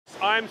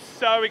I'm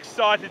so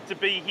excited to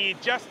be here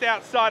just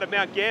outside of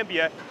Mount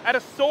Gambier at a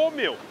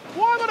sawmill.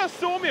 Why am I at a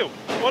sawmill?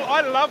 Well, I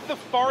love the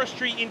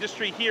forestry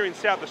industry here in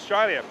South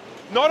Australia.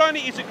 Not only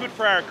is it good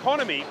for our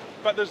economy,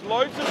 but there's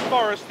loads of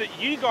forests that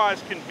you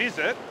guys can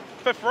visit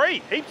for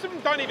free. Heaps of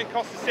them don't even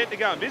cost a cent to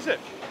go and visit.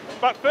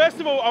 But first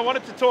of all, I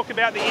wanted to talk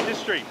about the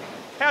industry.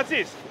 How's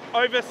this?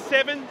 Over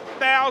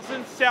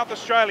 7,000 South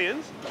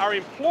Australians are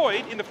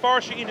employed in the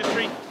forestry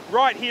industry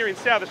right here in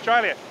South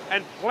Australia.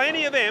 And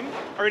plenty of them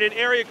are in an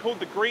area called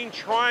the Green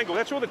Triangle.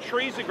 That's where all the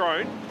trees are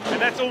grown,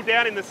 and that's all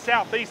down in the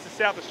southeast of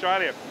South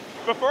Australia.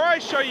 Before I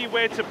show you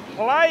where to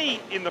play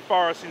in the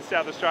forest in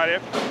South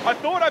Australia, I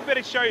thought I'd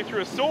better show you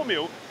through a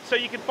sawmill so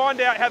you can find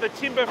out how the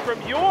timber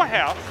from your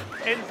house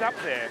ends up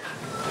there.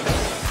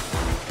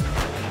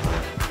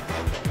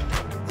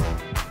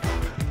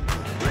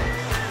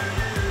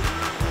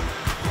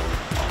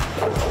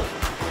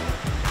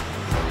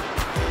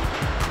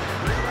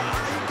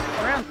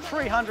 Around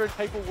 300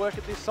 people work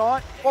at this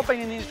site. I've been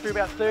in the industry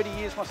about 30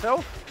 years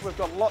myself. We've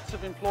got lots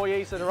of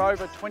employees that are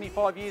over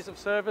 25 years of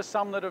service,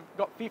 some that have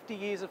got 50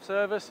 years of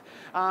service,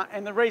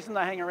 and the reason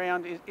they hang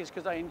around is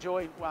because they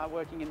enjoy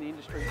working in the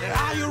industry.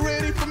 Are you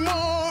ready for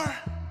more?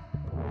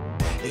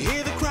 You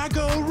hear the crowd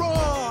go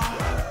roar.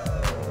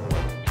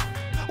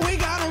 We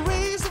gotta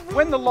raise the...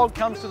 When the log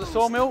comes to the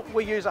sawmill,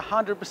 we use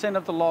 100%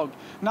 of the log.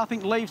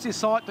 Nothing leaves this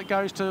site that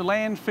goes to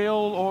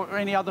landfill or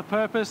any other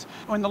purpose.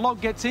 When the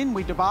log gets in,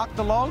 we debark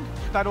the log.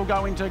 That'll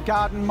go into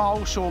garden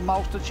mulch or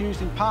mulch that's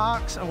used in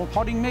parks or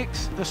potting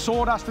mix. The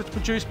sawdust that's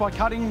produced by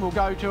cutting will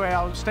go to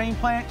our steam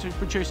plant to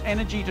produce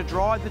energy to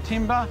dry the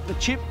timber. The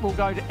chip will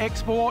go to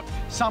export.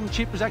 Some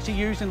chip is actually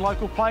used in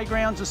local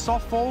playgrounds as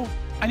softball.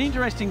 An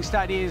interesting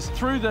stat is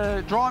through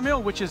the dry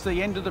mill, which is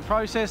the end of the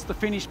process, the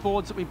finished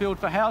boards that we build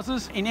for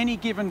houses, in any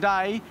given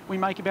day, we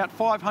make about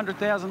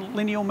 500,000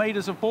 lineal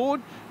metres of board,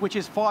 which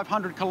is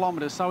 500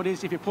 kilometres. So it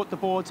is, if you put the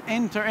boards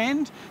end to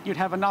end, you'd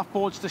have enough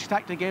boards to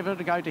stack together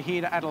to go to here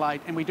to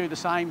Adelaide. And we do the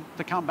same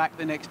to come back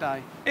the next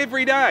day.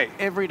 Every day?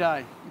 Every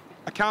day.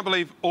 I can't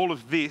believe all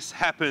of this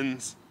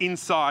happens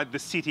inside the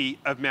city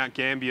of Mount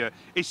Gambier.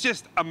 It's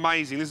just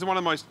amazing. This is one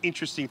of the most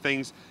interesting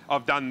things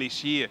I've done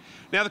this year.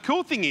 Now, the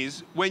cool thing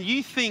is, when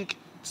you think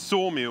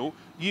sawmill,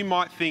 you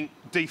might think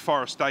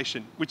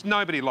deforestation, which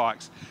nobody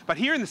likes. But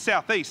here in the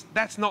southeast,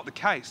 that's not the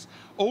case.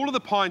 All of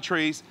the pine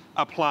trees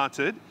are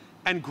planted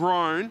and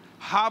grown,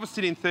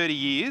 harvested in 30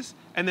 years,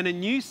 and then a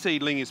new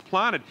seedling is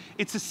planted.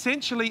 It's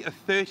essentially a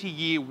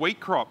 30-year wheat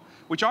crop,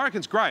 which I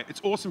reckon is great.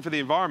 It's awesome for the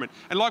environment.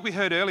 And like we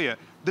heard earlier,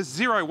 there's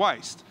zero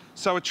waste.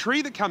 So a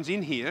tree that comes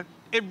in here,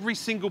 every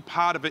single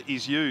part of it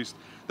is used.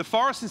 The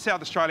forests in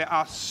South Australia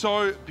are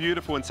so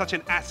beautiful and such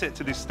an asset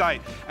to this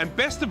state. And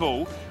best of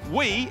all,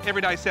 we,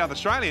 everyday South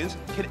Australians,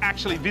 can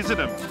actually visit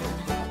them.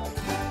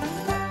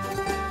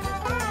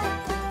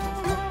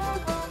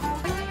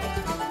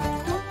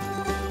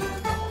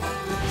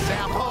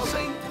 South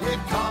Aussie with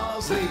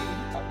Cosi.